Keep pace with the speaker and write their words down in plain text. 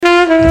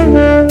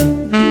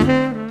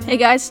Hey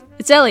guys,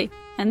 it's Ellie,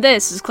 and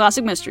this is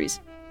Classic Mysteries.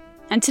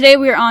 And today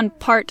we are on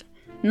part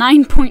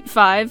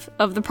 9.5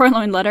 of the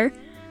Purloined Letter,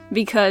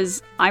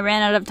 because I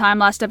ran out of time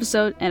last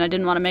episode, and I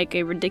didn't want to make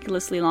a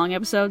ridiculously long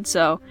episode,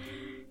 so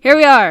here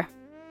we are.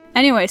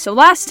 Anyway, so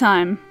last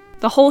time,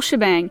 the whole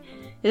shebang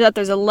is that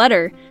there's a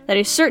letter that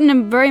a certain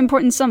and very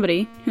important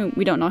somebody, whom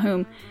we don't know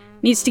whom,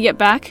 needs to get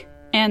back,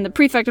 and the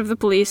prefect of the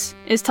police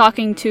is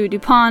talking to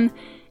Dupin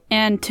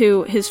and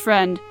to his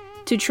friend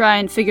to try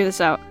and figure this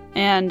out.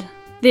 And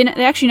they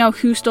actually know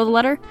who stole the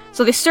letter,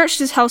 so they searched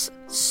his house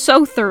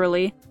so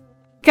thoroughly,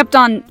 kept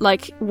on,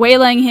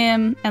 waylaying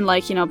him and,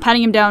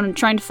 patting him down and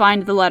trying to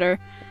find the letter.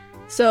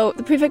 So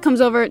the prefect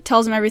comes over,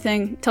 tells him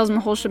everything, tells him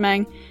the whole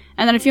shebang,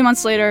 and then a few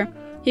months later,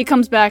 he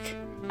comes back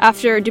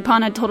after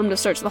Dupin had told him to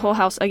search the whole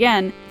house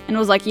again, and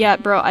was like, yeah,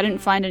 bro, I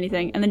didn't find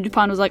anything. And then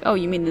Dupin was like, oh,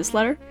 you mean this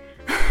letter?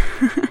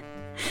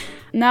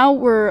 Now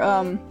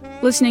we're,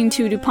 listening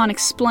to Dupin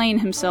explain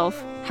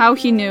himself, how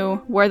he knew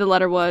where the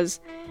letter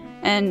was.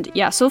 And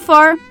yeah, so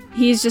far,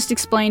 he's just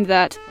explained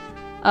that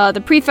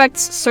the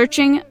prefect's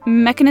searching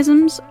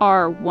mechanisms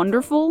are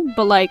wonderful,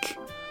 but,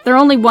 they're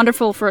only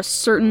wonderful for a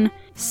certain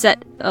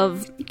set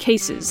of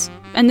cases.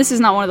 And this is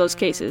not one of those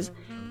cases.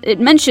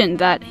 It mentioned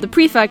that the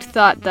prefect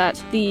thought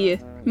that the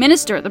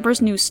minister, the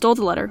person who stole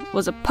the letter,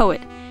 was a poet.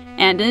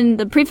 And in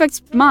the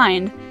prefect's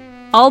mind,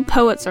 all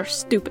poets are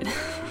stupid.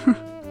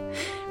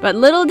 But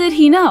little did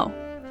he know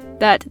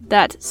that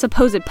that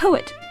supposed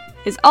poet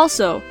is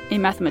also a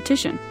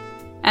mathematician.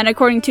 And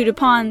according to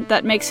Dupin,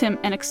 that makes him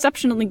an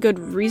exceptionally good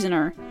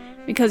reasoner,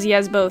 because he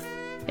has both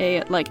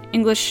a,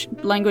 English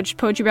language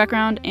poetry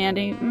background and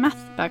a math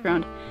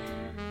background.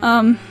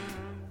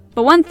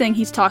 But one thing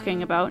he's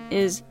talking about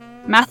is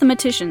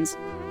mathematicians.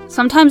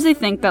 Sometimes they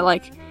think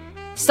that,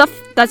 stuff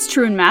that's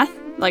true in math,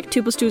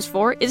 2 plus 2 is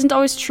 4, isn't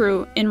always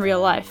true in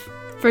real life.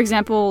 For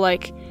example,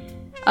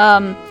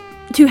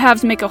 2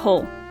 halves make a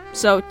whole.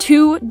 So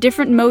 2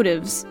 different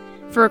motives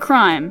for a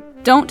crime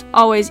don't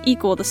always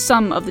equal the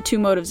sum of the 2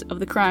 motives of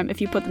the crime if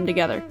you put them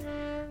together.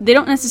 They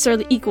don't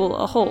necessarily equal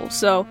a whole,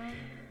 so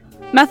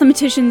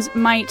mathematicians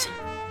might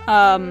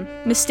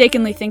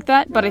mistakenly think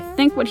that, but I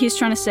think what he's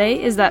trying to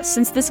say is that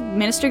since this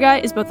minister guy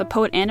is both a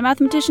poet and a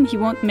mathematician, he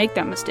won't make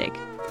that mistake.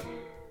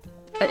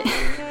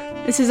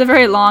 This is a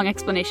very long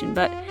explanation,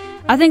 but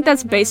I think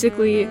that's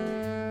basically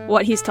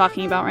what he's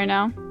talking about right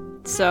now.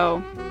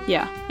 So,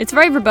 yeah. It's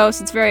very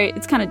verbose,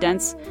 it's kind of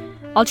dense.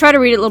 I'll try to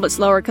read it a little bit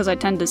slower because I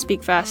tend to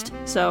speak fast,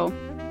 so,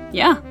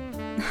 yeah.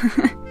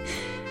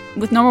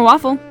 With no more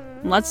waffle,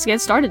 let's get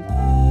started.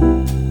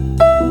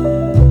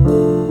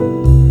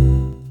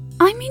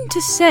 I mean to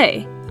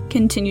say,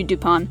 continued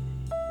Dupin,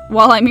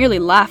 while I merely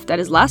laughed at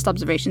his last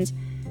observations,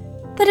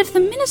 that if the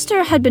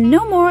minister had been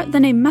no more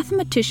than a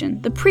mathematician,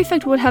 the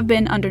prefect would have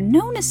been under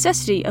no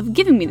necessity of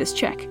giving me this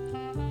check.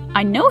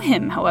 I know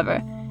him,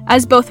 however,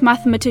 as both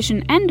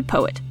mathematician and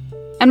poet,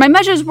 and my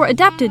measures were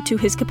adapted to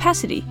his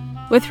capacity,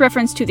 with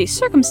reference to the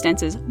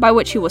circumstances by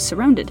which he was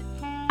surrounded.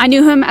 I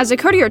knew him as a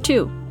courtier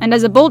too, and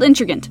as a bold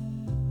intrigant.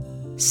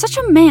 Such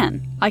a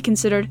man, I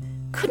considered,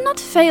 could not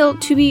fail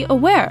to be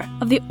aware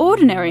of the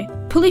ordinary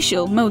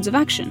policial modes of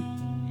action.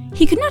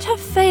 He could not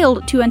have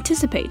failed to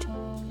anticipate,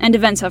 and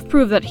events have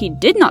proved that he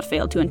did not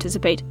fail to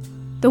anticipate,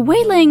 the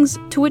waylayings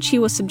to which he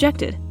was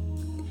subjected.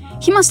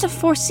 He must have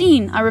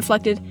foreseen, I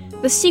reflected,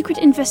 the secret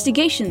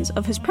investigations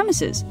of his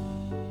premises,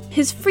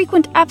 his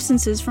frequent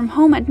absences from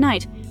home at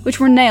night, which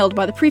were nailed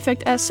by the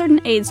prefect as certain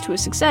aids to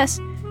his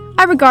success,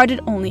 I regarded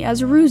only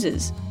as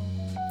ruses,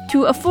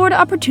 to afford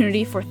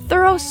opportunity for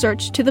thorough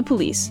search to the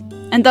police,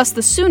 and thus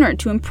the sooner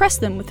to impress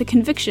them with the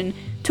conviction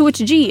to which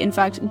G, in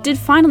fact, did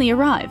finally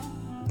arrive.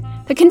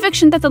 The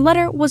conviction that the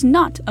letter was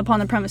not upon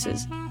the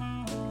premises.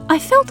 I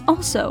felt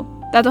also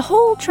that the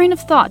whole train of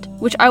thought,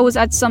 which I was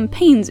at some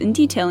pains in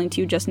detailing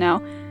to you just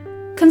now,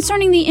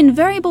 concerning the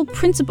invariable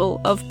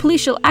principle of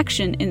policial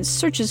action in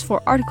searches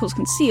for articles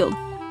concealed,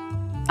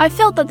 I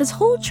felt that this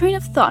whole train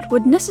of thought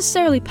would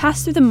necessarily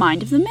pass through the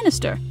mind of the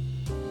minister.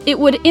 It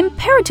would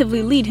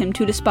imperatively lead him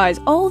to despise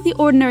all the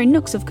ordinary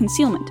nooks of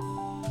concealment.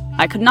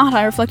 I could not,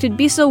 I reflected,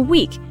 be so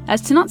weak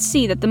as to not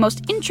see that the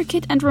most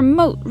intricate and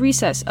remote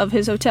recess of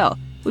his hotel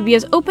would be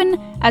as open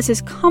as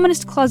his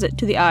commonest closet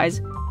to the eyes,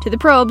 to the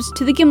probes,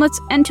 to the gimlets,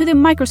 and to the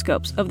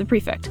microscopes of the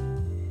prefect.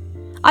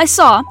 I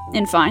saw,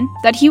 in fine,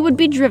 that he would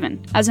be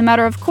driven, as a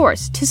matter of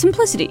course, to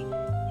simplicity,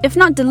 if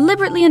not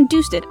deliberately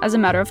induced it as a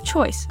matter of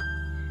choice.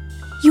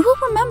 You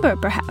will remember,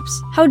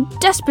 perhaps, how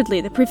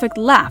desperately the prefect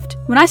laughed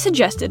when I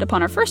suggested,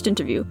 upon our first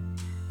interview,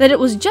 that it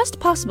was just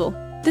possible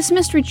this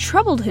mystery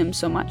troubled him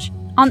so much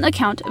on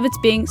account of its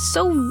being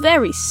so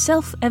very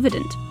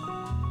self-evident.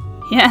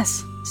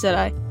 Yes, said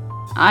I.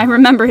 I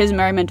remember his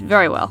merriment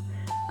very well.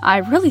 I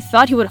really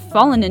thought he would have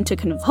fallen into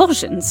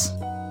convulsions.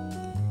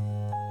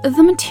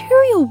 The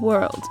material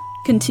world,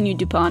 continued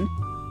Dupin,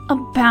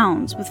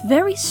 abounds with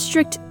very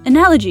strict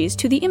analogies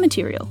to the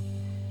immaterial,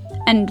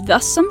 and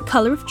thus some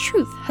color of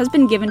truth has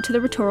been given to the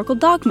rhetorical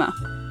dogma,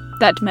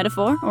 that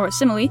metaphor, or a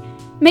simile,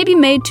 may be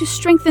made to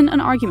strengthen an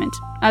argument,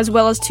 as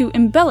well as to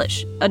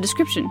embellish a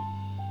description.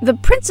 The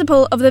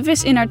principle of the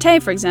vis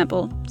inerte, for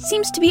example,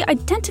 seems to be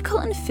identical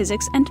in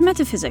physics and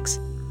metaphysics.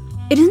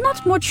 It is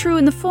not more true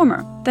in the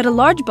former that a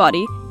large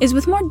body is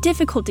with more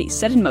difficulty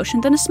set in motion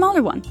than a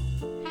smaller one,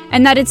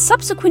 and that its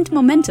subsequent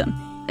momentum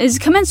is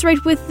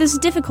commensurate with this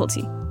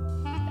difficulty,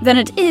 than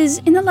it is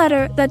in the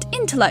latter that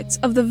intellects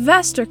of the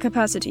vaster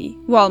capacity,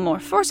 while more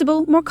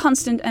forcible, more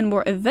constant, and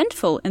more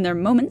eventful in their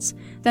moments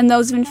than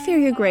those of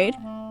inferior grade,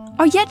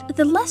 are yet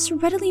the less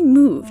readily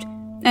moved,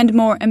 and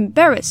more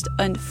embarrassed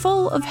and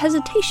full of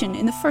hesitation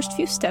in the first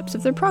few steps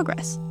of their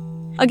progress.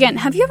 Again,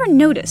 have you ever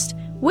noticed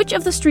which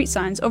of the street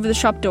signs over the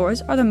shop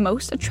doors are the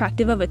most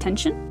attractive of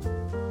attention?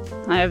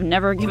 I have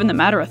never given the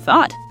matter a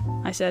thought,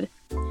 I said.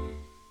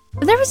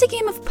 There is a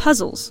game of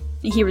puzzles,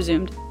 he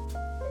resumed,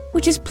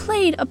 which is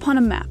played upon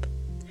a map.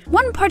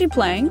 One party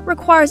playing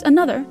requires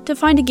another to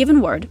find a given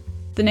word,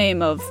 the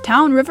name of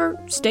town, river,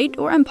 state,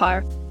 or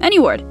empire, any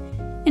word,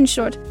 in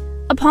short,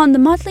 upon the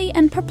motley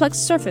and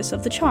perplexed surface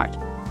of the chart.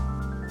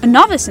 A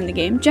novice in the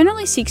game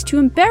generally seeks to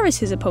embarrass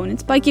his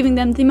opponents by giving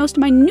them the most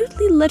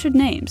minutely lettered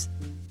names,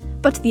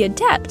 but the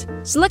adept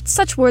selects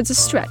such words as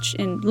stretch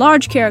in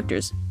large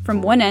characters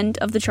from one end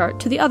of the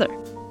chart to the other.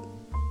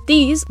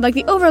 These, like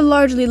the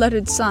over-largely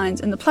lettered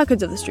signs in the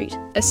placards of the street,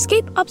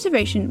 escape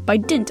observation by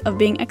dint of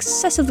being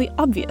excessively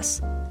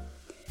obvious.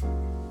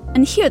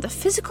 And here the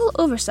physical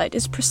oversight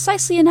is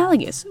precisely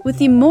analogous with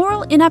the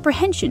moral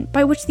inapprehension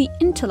by which the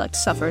intellect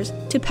suffers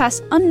to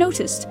pass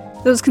unnoticed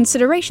those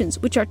considerations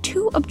which are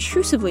too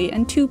obtrusively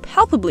and too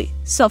palpably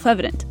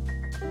self-evident.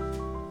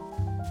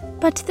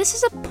 But this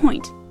is a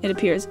point, it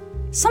appears,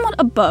 somewhat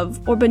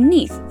above or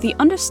beneath the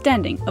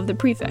understanding of the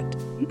prefect.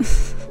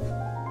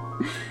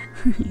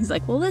 He's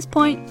like, well, this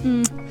point,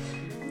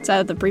 it's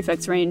out of the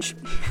prefect's range.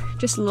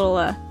 Just a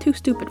little, too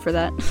stupid for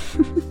that.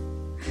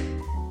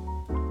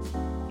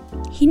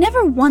 He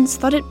never once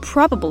thought it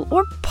probable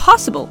or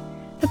possible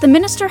that the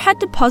minister had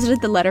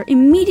deposited the letter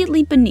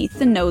immediately beneath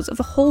the nose of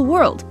the whole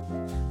world,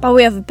 by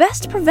way of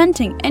best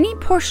preventing any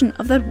portion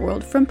of that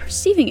world from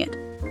perceiving it.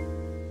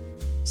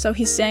 So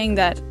he's saying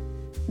that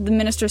the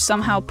minister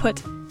somehow put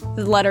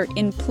the letter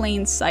in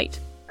plain sight,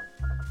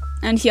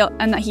 and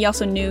that he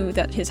also knew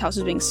that his house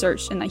was being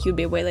searched and that he would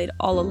be waylaid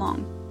all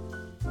along.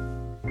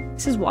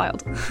 This is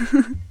wild.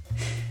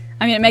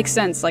 I mean, it makes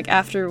sense, like,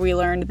 after we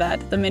learned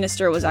that the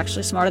minister was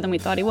actually smarter than we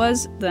thought he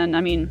was, then,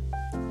 I mean,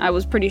 I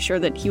was pretty sure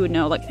that he would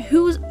know, like,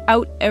 who's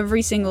out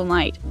every single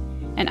night,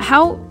 and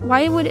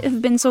why would it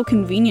have been so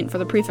convenient for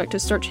the prefect to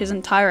search his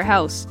entire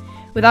house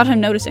without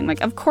him noticing?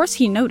 Like, of course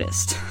he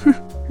noticed.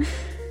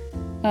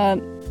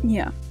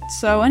 Yeah,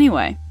 so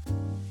anyway.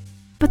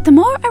 But the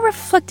more I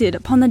reflected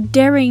upon the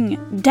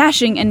daring,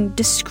 dashing, and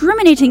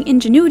discriminating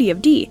ingenuity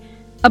of D,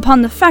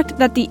 upon the fact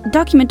that the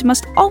document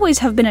must always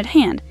have been at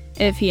hand,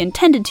 if he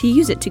intended to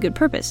use it to good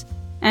purpose,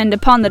 and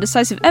upon the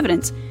decisive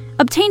evidence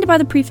obtained by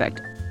the prefect,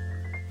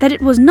 that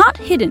it was not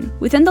hidden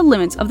within the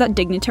limits of that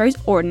dignitary's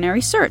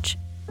ordinary search,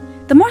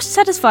 the more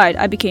satisfied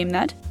I became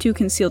that, to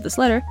conceal this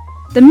letter,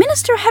 the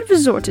minister had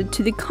resorted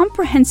to the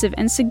comprehensive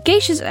and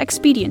sagacious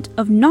expedient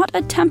of not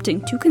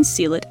attempting to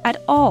conceal it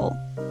at all.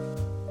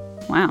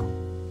 Wow.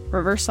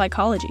 Reverse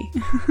psychology.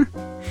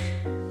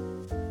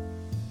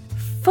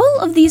 Full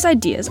of these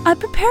ideas, I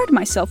prepared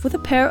myself with a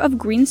pair of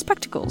green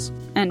spectacles,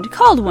 and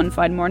called one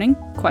fine morning,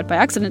 quite by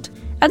accident,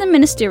 at the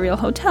ministerial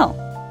hotel.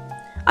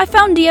 I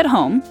found D at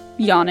home,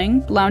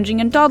 yawning,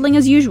 lounging, and dawdling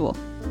as usual,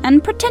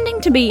 and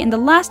pretending to be in the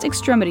last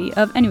extremity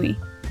of ennui.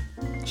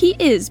 He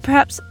is,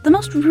 perhaps, the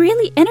most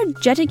really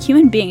energetic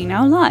human being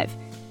now alive,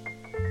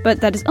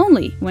 but that is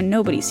only when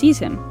nobody sees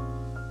him.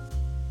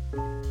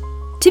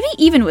 To be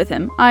even with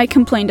him, I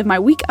complained of my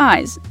weak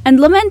eyes, and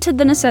lamented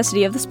the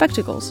necessity of the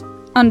spectacles,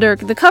 under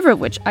the cover of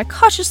which I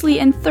cautiously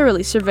and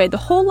thoroughly surveyed the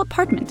whole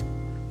apartment,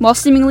 while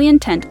seemingly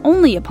intent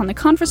only upon the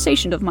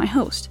conversation of my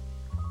host.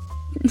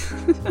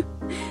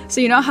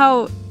 So you know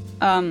how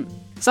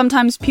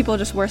sometimes people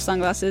just wear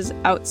sunglasses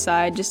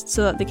outside just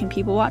so that they can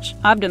people watch?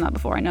 I've done that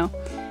before, I know.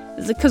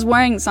 It's because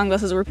wearing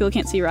sunglasses where people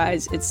can't see your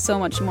eyes, it's so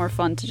much more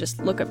fun to just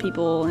look at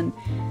people and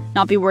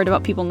not be worried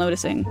about people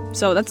noticing.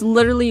 So that's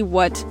literally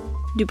what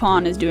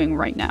Dupin is doing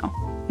right now.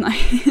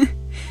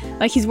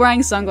 Like he's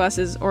wearing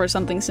sunglasses or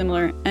something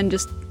similar and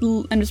just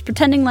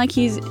pretending like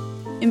he's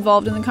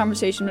involved in the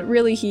conversation, but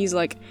really he's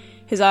like,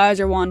 his eyes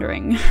are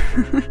wandering.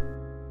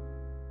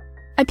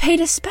 I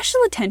paid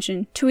especial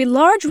attention to a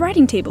large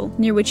writing table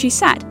near which he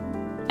sat,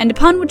 and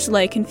upon which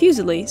lay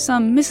confusedly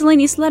some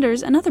miscellaneous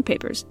letters and other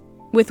papers,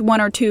 with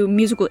one or two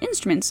musical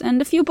instruments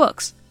and a few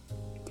books.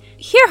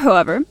 Here,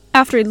 however,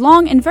 after a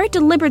long and very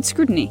deliberate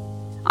scrutiny,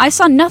 I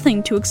saw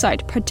nothing to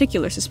excite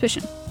particular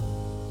suspicion.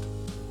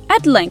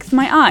 At length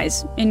my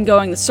eyes, in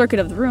going the circuit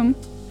of the room,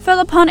 fell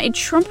upon a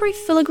trumpery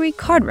filigree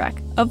card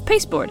rack of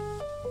pasteboard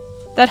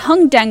that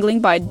hung dangling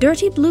by a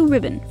dirty blue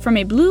ribbon from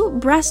a blue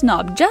brass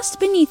knob just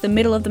beneath the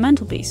middle of the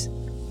mantelpiece.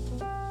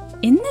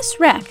 In this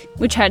rack,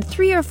 which had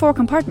 3 or 4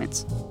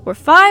 compartments, were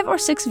 5 or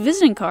 6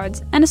 visiting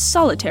cards and a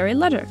solitary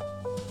letter.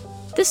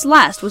 This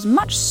last was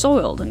much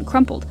soiled and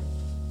crumpled.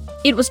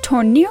 It was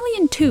torn nearly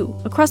in two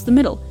across the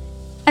middle,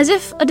 as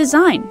if a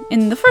design,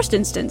 in the first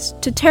instance,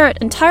 to tear it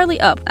entirely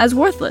up as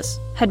worthless,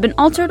 had been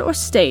altered or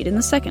stayed in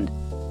the second.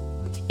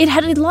 It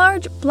had a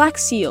large black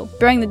seal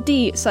bearing the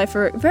D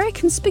cipher very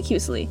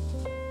conspicuously,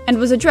 and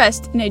was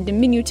addressed in a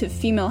diminutive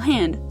female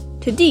hand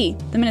to D,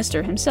 the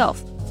minister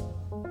himself.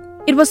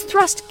 It was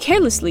thrust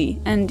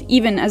carelessly, and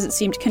even as it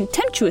seemed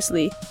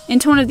contemptuously,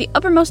 into one of the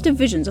uppermost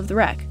divisions of the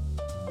rack.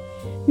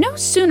 No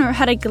sooner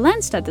had I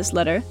glanced at this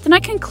letter than I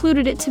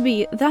concluded it to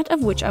be that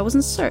of which I was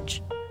in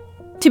search.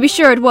 To be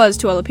sure, it was,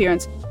 to all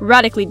appearance,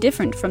 radically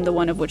different from the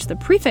one of which the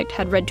prefect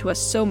had read to us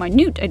so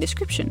minute a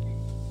description.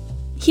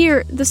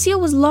 Here, the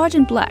seal was large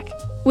and black,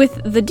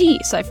 with the D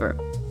cipher,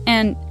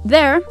 and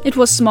there it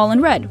was small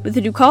and red, with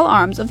the ducal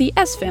arms of the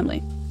S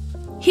family.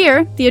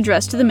 Here, the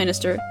address to the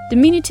minister,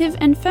 diminutive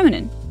and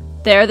feminine.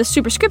 There, the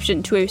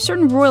superscription to a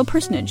certain royal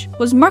personage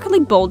was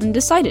markedly bold and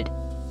decided.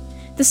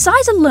 The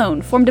size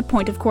alone formed a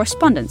point of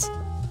correspondence,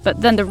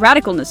 but then the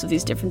radicalness of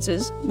these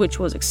differences, which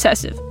was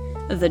excessive.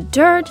 The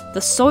dirt,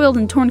 the soiled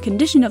and torn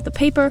condition of the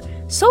paper,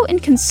 so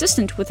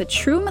inconsistent with the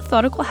true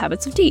methodical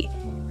habits of D,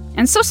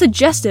 and so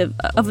suggestive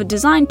of a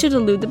design to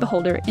delude the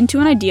beholder into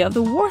an idea of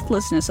the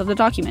worthlessness of the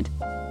document.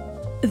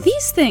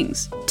 These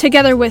things,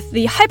 together with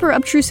the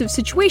hyper-obtrusive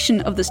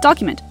situation of this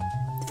document,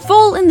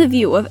 full in the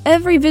view of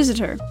every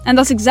visitor, and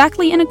thus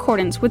exactly in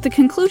accordance with the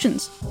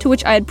conclusions to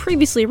which I had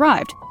previously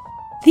arrived,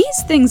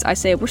 these things, I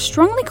say, were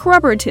strongly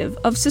corroborative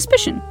of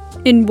suspicion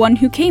in one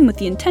who came with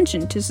the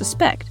intention to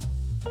suspect.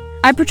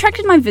 I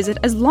protracted my visit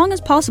as long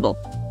as possible,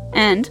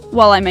 and,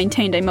 while I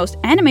maintained a most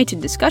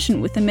animated discussion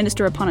with the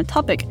minister upon a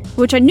topic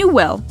which I knew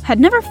well had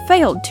never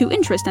failed to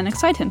interest and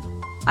excite him,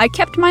 I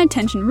kept my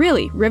attention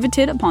really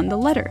riveted upon the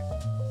letter.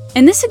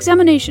 In this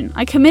examination,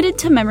 I committed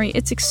to memory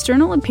its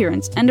external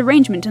appearance and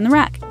arrangement in the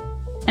rack,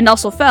 and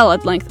also fell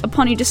at length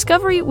upon a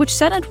discovery which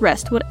set at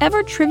rest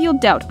whatever trivial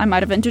doubt I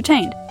might have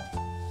entertained.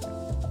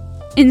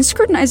 In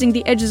scrutinizing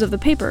the edges of the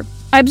paper,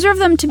 I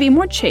observed them to be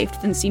more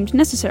chafed than seemed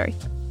necessary.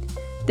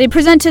 They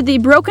presented the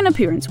broken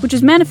appearance which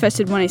is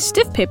manifested when a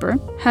stiff paper,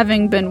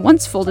 having been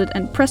once folded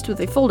and pressed with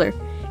a folder,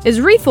 is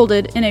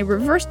refolded in a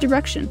reverse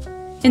direction,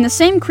 in the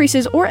same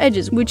creases or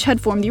edges which had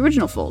formed the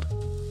original fold.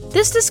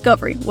 This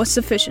discovery was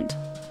sufficient.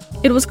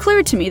 It was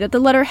clear to me that the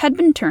letter had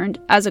been turned,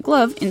 as a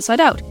glove,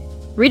 inside out,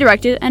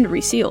 redirected and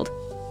resealed.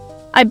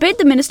 I bade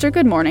the minister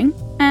good morning,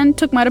 and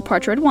took my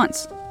departure at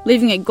once,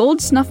 leaving a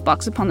gold snuff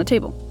box upon the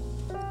table.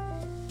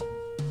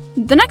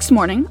 The next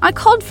morning, I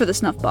called for the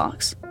snuff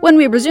box, when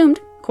we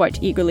resumed,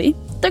 quite eagerly,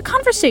 the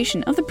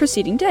conversation of the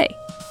preceding day.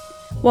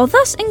 While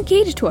thus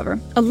engaged, however,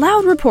 a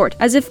loud report,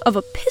 as if of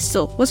a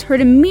pistol, was heard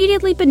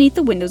immediately beneath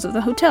the windows of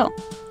the hotel,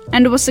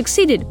 and was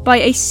succeeded by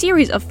a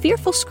series of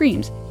fearful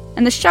screams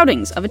and the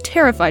shoutings of a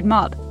terrified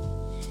mob.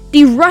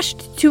 Dee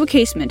rushed to a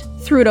casement,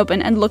 threw it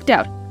open, and looked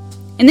out.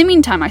 In the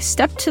meantime, I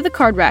stepped to the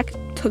card rack,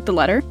 took the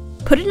letter,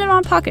 put it in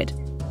my pocket,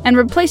 and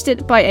replaced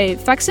it by a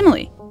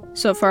facsimile,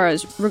 so far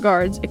as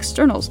regards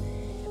externals,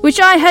 which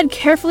I had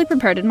carefully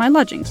prepared in my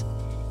lodgings,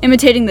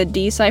 imitating the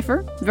D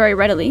cipher very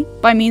readily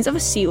by means of a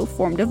seal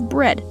formed of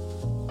bread.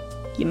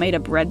 You made a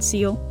bread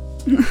seal?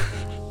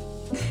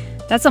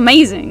 That's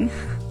amazing.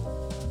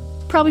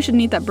 Probably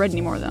shouldn't eat that bread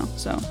anymore though,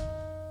 so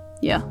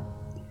yeah.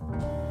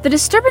 The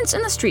disturbance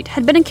in the street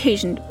had been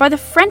occasioned by the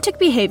frantic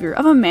behavior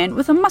of a man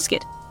with a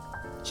musket.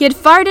 He had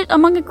fired it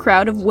among a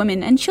crowd of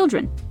women and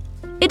children.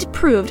 It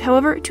proved,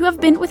 however, to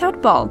have been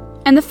without ball,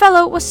 and the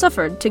fellow was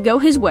suffered to go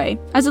his way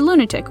as a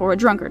lunatic or a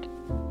drunkard.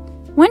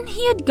 When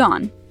he had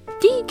gone,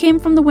 D came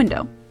from the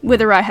window,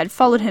 whither I had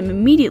followed him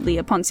immediately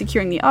upon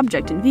securing the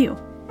object in view.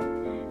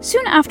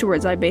 Soon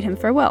afterwards I bade him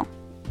farewell.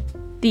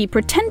 The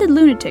pretended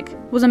lunatic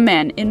was a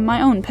man in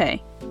my own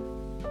pay.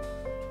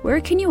 Where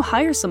can you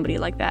hire somebody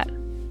like that?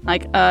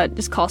 Like,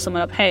 just call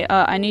someone up, hey,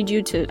 I need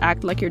you to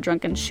act like you're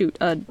drunk and shoot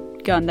a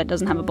gun that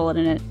doesn't have a bullet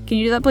in it. Can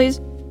you do that, please?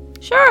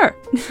 Sure!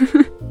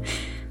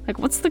 Like,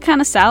 what's the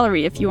kind of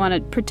salary if you want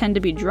to pretend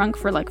to be drunk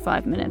for like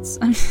 5 minutes?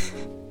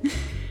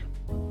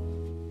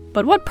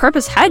 But what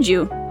purpose had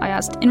you, I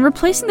asked, in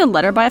replacing the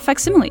letter by a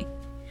facsimile?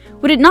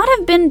 Would it not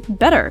have been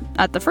better,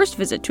 at the first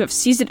visit, to have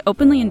seized it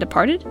openly and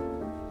departed?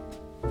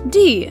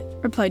 D,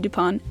 replied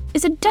Dupin,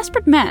 is a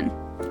desperate man,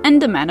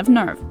 and a man of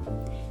nerve.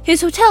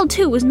 His hotel,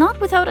 too, was not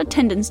without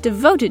attendants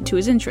devoted to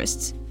his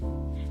interests.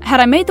 Had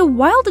I made the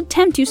wild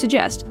attempt you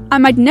suggest, I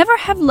might never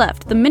have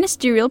left the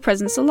ministerial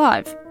presence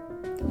alive.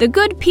 The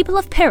good people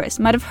of Paris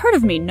might have heard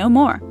of me no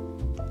more.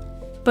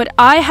 But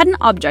I had an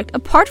object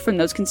apart from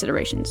those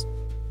considerations.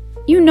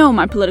 You know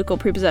my political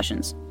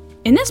prepossessions.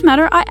 In this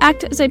matter, I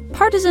act as a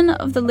partisan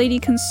of the lady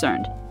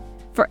concerned.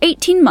 For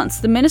 18 months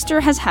the minister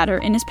has had her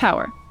in his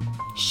power.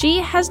 She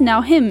has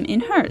now him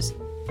in hers.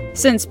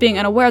 Since, being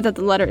unaware that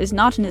the letter is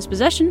not in his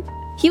possession,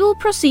 he will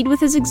proceed with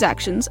his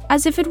exactions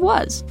as if it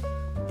was.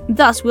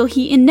 Thus will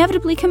he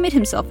inevitably commit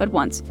himself at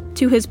once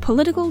to his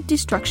political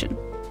destruction.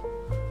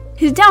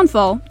 His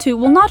downfall, too,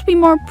 will not be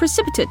more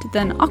precipitate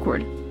than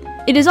awkward.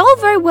 It is all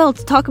very well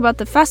to talk about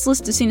the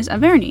facilis decimus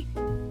Averni,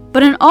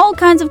 but in all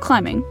kinds of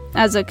climbing,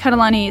 as a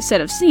Catalani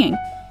said of singing,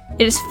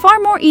 it is far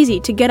more easy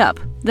to get up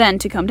than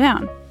to come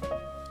down.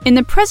 In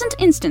the present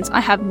instance, I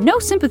have no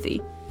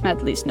sympathy,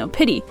 at least no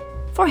pity,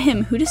 for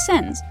him who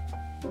descends.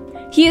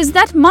 He is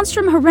that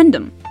monstrum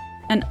horrendum,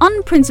 an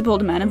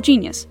unprincipled man of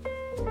genius.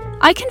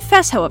 I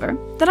confess, however,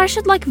 that I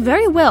should like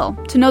very well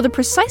to know the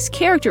precise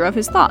character of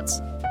his thoughts,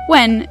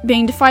 when,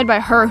 being defied by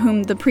her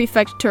whom the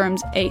prefect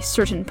terms a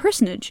certain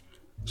personage,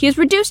 he is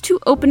reduced to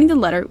opening the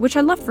letter which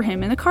I left for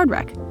him in the card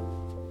rack.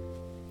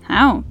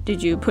 How?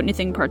 Did you put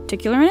anything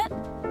particular in it?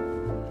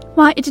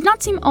 Why, it did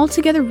not seem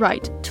altogether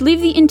right to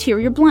leave the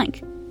interior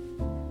blank.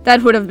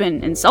 That would have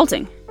been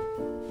insulting.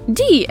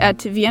 D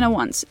at Vienna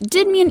once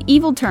did me an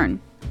evil turn,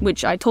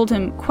 which I told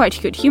him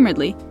quite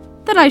good-humouredly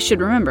that I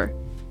should remember.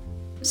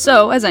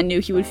 So, as I knew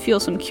he would feel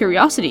some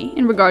curiosity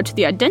in regard to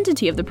the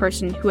identity of the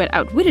person who had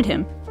outwitted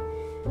him,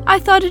 I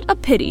thought it a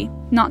pity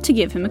not to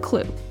give him a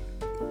clue.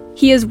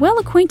 He is well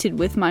acquainted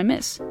with my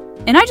miss,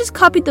 and I just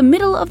copied the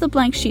middle of the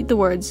blank sheet the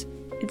words,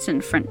 it's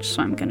in French,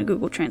 so I'm gonna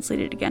Google translate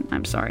it again,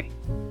 I'm sorry.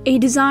 A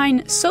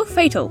design so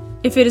fatal,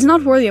 if it is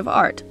not worthy of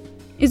art,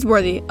 is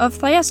worthy of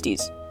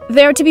Thyestes.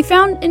 They are to be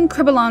found in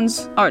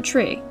Crebillon's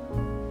Archery.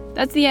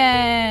 That's the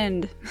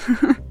end!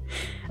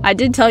 I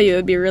did tell you it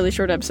would be a really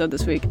short episode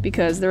this week,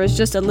 because there was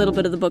just a little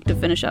bit of the book to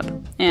finish up.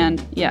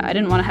 And yeah, I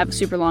didn't want to have a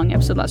super long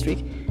episode last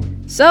week.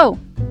 So,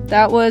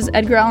 that was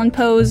Edgar Allan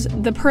Poe's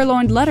The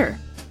Purloined Letter.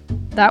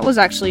 That was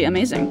actually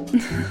amazing.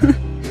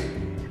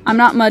 I'm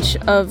not much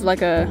of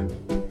like a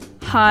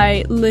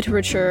high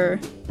literature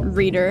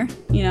reader,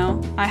 you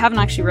know. I haven't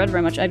actually read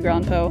very much Edgar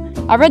Allan Poe.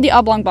 I read The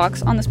Oblong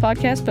Box on this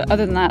podcast, but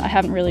other than that, I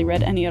haven't really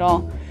read any at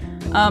all.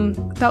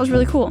 That was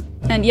really cool.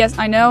 And yes,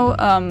 I know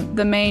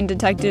the main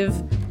detective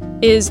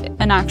is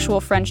an actual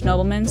French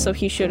nobleman, so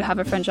he should have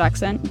a French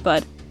accent,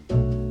 but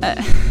I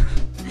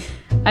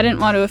didn't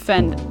want to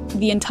offend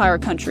the entire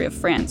country of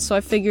France, so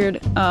I figured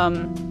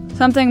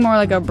something more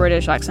like a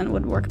British accent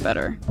would work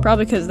better.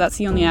 Probably because that's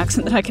the only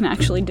accent that I can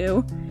actually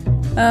do.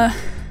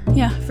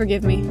 Yeah,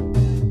 forgive me.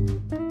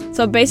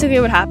 So basically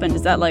what happened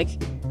is that, like,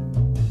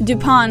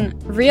 Dupin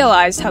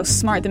realized how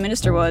smart the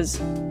minister was,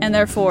 and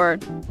therefore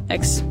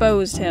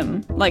exposed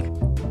him. Like,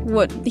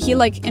 what he,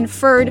 like,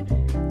 inferred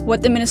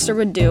what the minister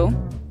would do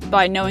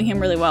by knowing him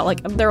really well.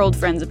 Like, they're old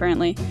friends,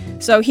 apparently.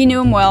 So he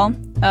knew him well,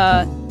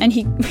 and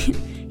he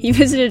he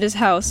visited his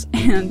house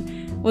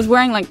and was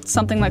wearing, like,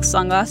 something like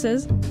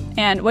sunglasses.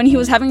 And when he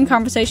was having a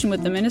conversation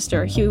with the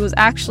minister, he was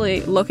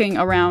actually looking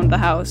around the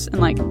house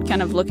and, like,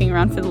 kind of looking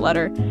around for the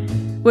letter,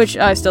 which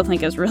I still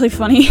think is really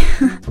funny.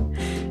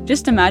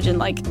 Just imagine,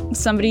 like,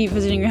 somebody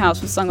visiting your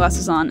house with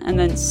sunglasses on and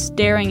then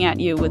staring at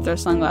you with their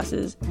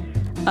sunglasses,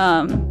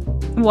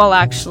 while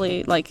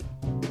actually, like,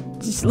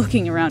 just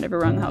looking around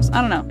everywhere in the house. I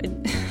don't know.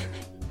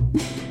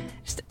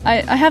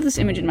 I have this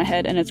image in my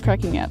head and it's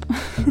cracking me up.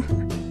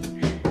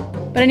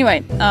 But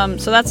anyway,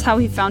 so that's how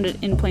he found it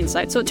in plain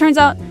sight. So it turns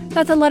out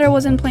that the letter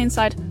was in plain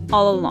sight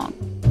all along.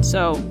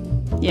 So,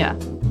 yeah.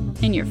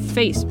 In your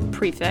face,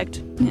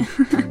 prefect.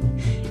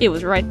 It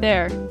was right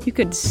there. You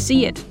could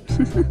see it.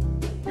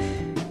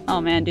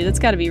 Oh man, dude, that's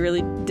gotta be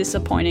really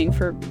disappointing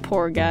for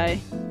poor guy.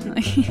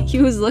 Like,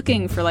 he was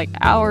looking for like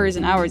hours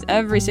and hours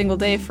every single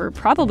day for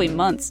probably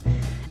months.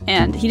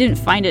 And he didn't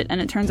find it, and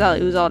it turns out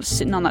it was all just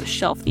sitting on that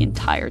shelf the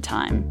entire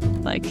time.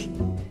 Like,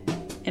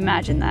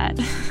 imagine that.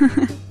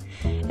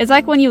 It's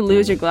like when you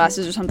lose your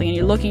glasses or something and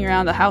you're looking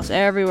around the house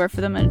everywhere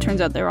for them and it turns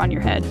out they're on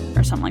your head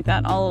or something like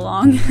that all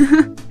along.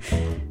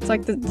 It's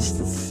like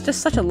it's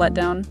just such a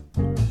letdown.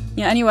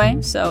 Yeah, anyway,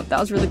 so that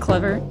was really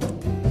clever.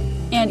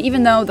 And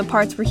even though the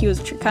parts where he was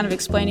kind of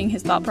explaining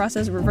his thought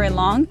process were very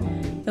long,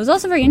 it was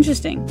also very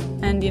interesting.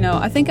 And, you know,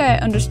 I think I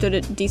understood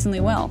it decently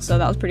well, so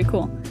that was pretty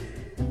cool.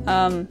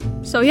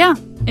 So yeah,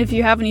 if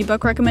you have any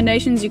book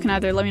recommendations, you can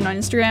either let me know on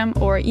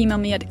Instagram or email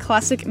me at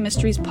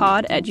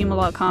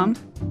classicmysteriespod@gmail.com.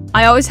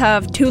 I always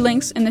have 2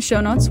 links in the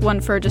show notes, one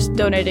for just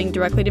donating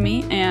directly to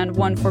me and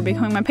one for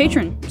becoming my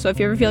patron. So if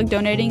you ever feel like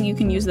donating, you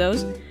can use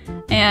those.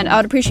 And I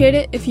would appreciate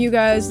it if you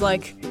guys,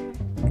 like,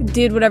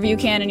 did whatever you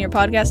can in your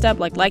podcast app,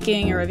 like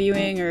liking or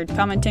reviewing or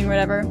commenting or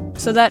whatever,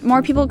 so that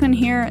more people can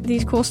hear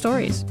these cool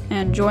stories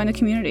and join the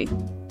community,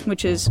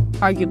 which is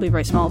arguably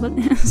very small, but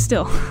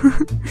still.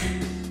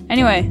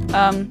 Anyway,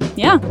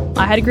 yeah,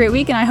 I had a great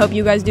week and I hope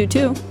you guys do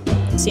too.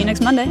 See you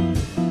next Monday.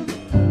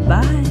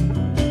 Bye.